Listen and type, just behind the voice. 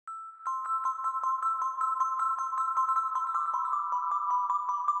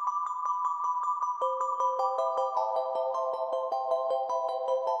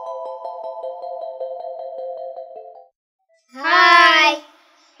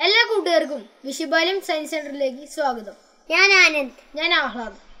കൂട്ടുകാർക്കും വിശ്വബാല്യം സയൻസ് സെന്ററിലേക്ക് സ്വാഗതം. ഞാൻ ആനന്ദ്. ഞാൻ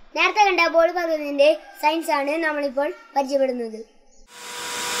ആഹ്ലാദ്. നേരത്തെ കണ്ട ബോൾ പറയുന്നതിന്റെ സയൻസ് ആണ് നമ്മളിപ്പോൾ പരിചയപ്പെടുന്നത്.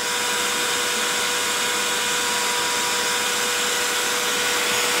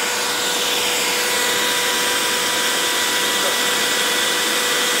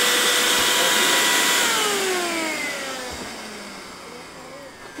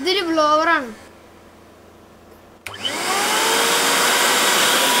 ഇതൊരു ബ്ലോവറാണ്.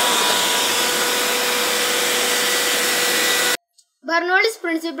 ബെർണോളിസ്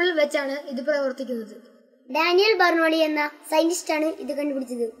പ്രിൻസിപ്പിൾ വെച്ചാണ് ഇത് പ്രവർത്തിക്കുന്നത്. ഡാനിയൽ ബെർണോളി എന്ന സയന്റിസ്റ്റ് ആണ് ഇത്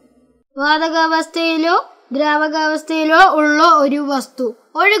കണ്ടുപിടിച്ചത്. വാതകാവസ്ഥയിലോ ദ്രാവകാവസ്ഥയിലോ ഉള്ള ഒരു വസ്തു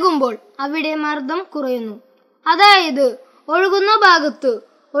ഒഴുകുമ്പോൾ അവിടെ മർദ്ദം കുറയുന്നു. അതായത് ഒഴുകുന്ന ഭാഗത്ത്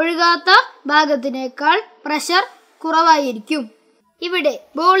ഒഴുകാത്ത ഭാഗത്തിനേക്കാൾ പ്രഷർ കുറവായിരിക്കും. ഇവിടെ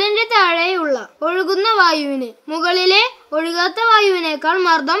ബോളിന്റെ താഴെയുള്ള ഒഴുകുന്ന വായുവിന് മുകളിലെ ഒഴുകാത്ത വായുവിനേക്കാൾ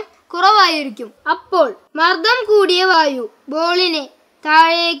മർദ്ദം കുറവായിരിക്കും. അപ്പോൾ മർദ്ദം കൂടിയ വായു ബോളിനെ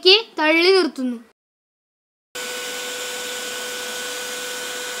താഴേക്ക് തള്ളി നിർത്തുന്നു.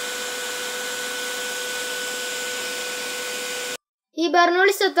 ഈ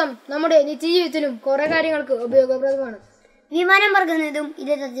ബെർണോളിസ് തത്വം നമ്മുടെ നിത്യജീവിതത്തിലും കുറെ കാര്യങ്ങൾക്ക് ഉപയോഗപ്രദമാണ്. വിമാനം പറക്കുന്നതും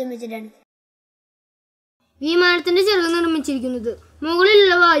ഇതേ തത്വം വെച്ചിട്ടാണ്. വിമാനത്തിന്റെ ചിറക് നിർമ്മിച്ചിരിക്കുന്നത്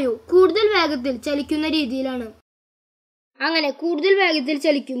മുകളിലുള്ള വായു കൂടുതൽ വേഗത്തിൽ ചലിക്കുന്ന രീതിയിലാണ്. അങ്ങനെ കൂടുതൽ വേഗത്തിൽ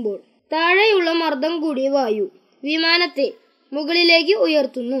ചലിക്കുമ്പോൾ താഴെയുള്ള മർദ്ദം കൂടിയ വായു വിമാനത്തെ മുകളിലേക്ക്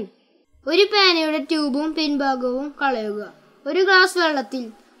ഉയർത്തുന്നു. ഒരു പേനയുടെ ട്യൂബും പിൻഭാഗവും കളയുക. ഒരു ഗ്ലാസ്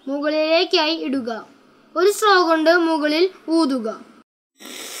വെള്ളത്തിൽ മുകളിലേക്കായി ഇടുക. ഒരു സ്ട്രോ കൊണ്ട് മുകളിൽ ഊതുക.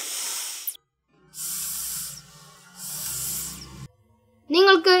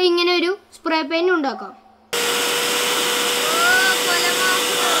 നിങ്ങൾക്ക് ഇങ്ങനെ ഒരു സ്പ്രേ പെയിൻ ഉണ്ടാക്കാം.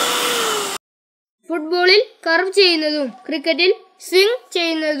 ഫുട്ബോളിൽ കർവ് ചെയ്യുന്നതും ക്രിക്കറ്റിൽ സ്വിംഗ്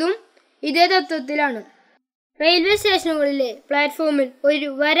ചെയ്യുന്നതും ഇതേ തത്വത്തിലാണ്. റെയിൽവേ സ്റ്റേഷനുകളിലെ പ്ലാറ്റ്ഫോമിൽ ഒരു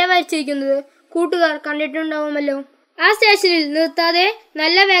വര വരച്ചിരിക്കുന്നത് കൂട്ടുകാർ കണ്ടിട്ടുണ്ടാവുമല്ലോ. ആ സ്റ്റേഷനിൽ നിർത്താതെ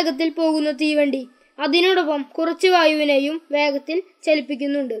നല്ല വേഗത്തിൽ പോകുന്ന തീവണ്ടി അതിനോടൊപ്പം കുറച്ച് വായുവിനെയും വേഗത്തിൽ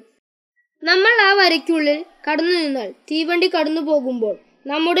ചലിപ്പിക്കുന്നുണ്ട്. നമ്മൾ ആ വരയ്ക്കുള്ളിൽ കടന്നു നിന്നാൽ തീവണ്ടി കടന്നു പോകുമ്പോൾ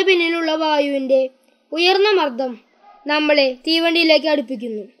നമ്മുടെ പിന്നിലുള്ള വായുവിന്റെ ഉയർന്ന മർദ്ദം നമ്മളെ തീവണ്ടിയിലേക്ക്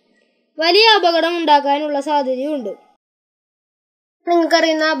അടുപ്പിക്കുന്നു. വലിയ അപകടം ഉണ്ടാക്കാനുള്ള സാധ്യതയുണ്ട്.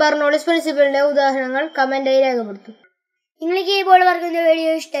 നിങ്ങൾക്കറിയുന്ന ബെർണോളിസ് പ്രിൻസിപ്പിളിന്റെ ഉദാഹരണങ്ങൾ കമന്റായി രേഖപ്പെടുത്തും. നിങ്ങൾക്ക് ഈ ബോൾ പറക്കുന്ന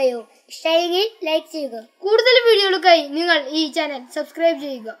വീഡിയോ ഇഷ്ടമായെങ്കിൽ ലൈക്ക് ചെയ്യുക. കൂടുതൽ വീഡിയോകൾക്കായി നിങ്ങൾ ഈ ചാനൽ സബ്സ്ക്രൈബ്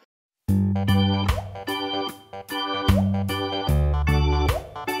ചെയ്യുക.